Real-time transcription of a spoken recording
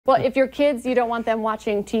Well, if your kids, you don't want them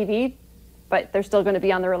watching TV, but they're still going to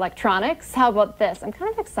be on their electronics, how about this? I'm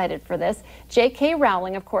kind of excited for this. J K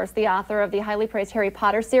Rowling, of course, the author of the highly praised Harry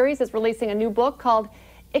Potter series, is releasing a new book called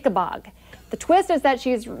Ichabod. The twist is that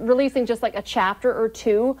she's releasing just like a chapter or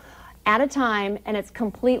two at a time, and it's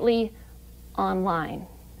completely online.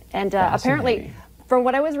 And apparently, from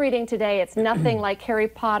what I was reading today, it's nothing like Harry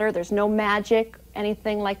Potter. There's no magic,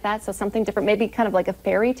 anything like that, so something different, maybe kind of like a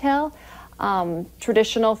fairy tale.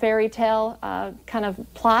 Traditional fairy tale kind of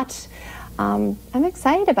plot. I'm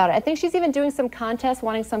excited about it. I think she's even doing some contests,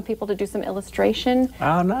 wanting some people to do some illustration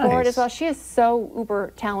for it as well. She is so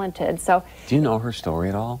uber talented. So, do you know her story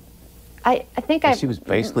at all? I think she was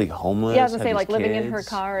basically homeless. Yeah, I was gonna say like living in her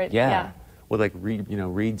car. Yeah. Would like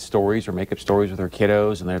read stories or make up stories with her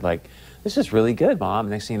kiddos, and they're like, "This is really good, Mom."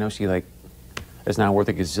 Next thing you know, she like is now worth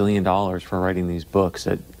 $1 gazillion for writing these books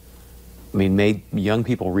that, I mean, made young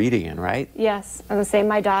people read again, right? Yes. I was going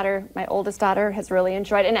to say my oldest daughter has really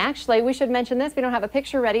enjoyed it. And actually, we should mention this. We don't have a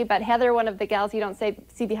picture ready, but Heather, one of the gals you don't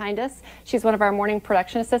see behind us, she's one of our morning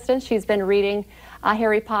production assistants. She's been reading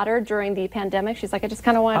Harry Potter during the pandemic. She's like, I just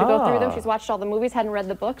kind of wanted to go through them. She's watched all the movies, hadn't read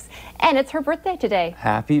the books. And it's her birthday today.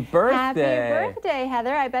 Happy birthday. Happy birthday,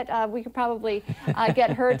 Heather. I bet we could probably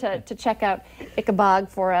get her to check out Ichabod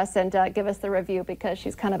for us and give us the review, because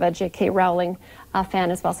she's kind of a J K Rowling fan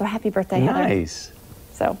as well. So happy birthday, Heather. Nice.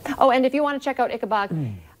 So, and if you want to check out Ichabod,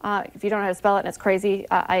 if you don't know how to spell it and it's crazy,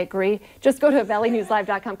 I agree, just go to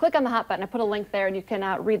valleynewslive.com, click on the hot button, I put a link there, and you can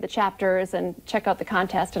read the chapters and check out the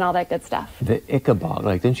contest and all that good stuff. The Ichabod,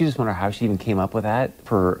 like, didn't you just wonder how she even came up with that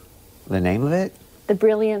for the name of it? The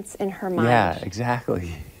brilliance in her mind. Yeah,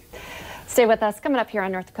 exactly. Stay with us. Coming up here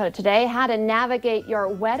on North Dakota Today, how to navigate your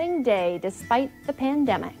wedding day despite the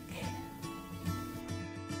pandemic.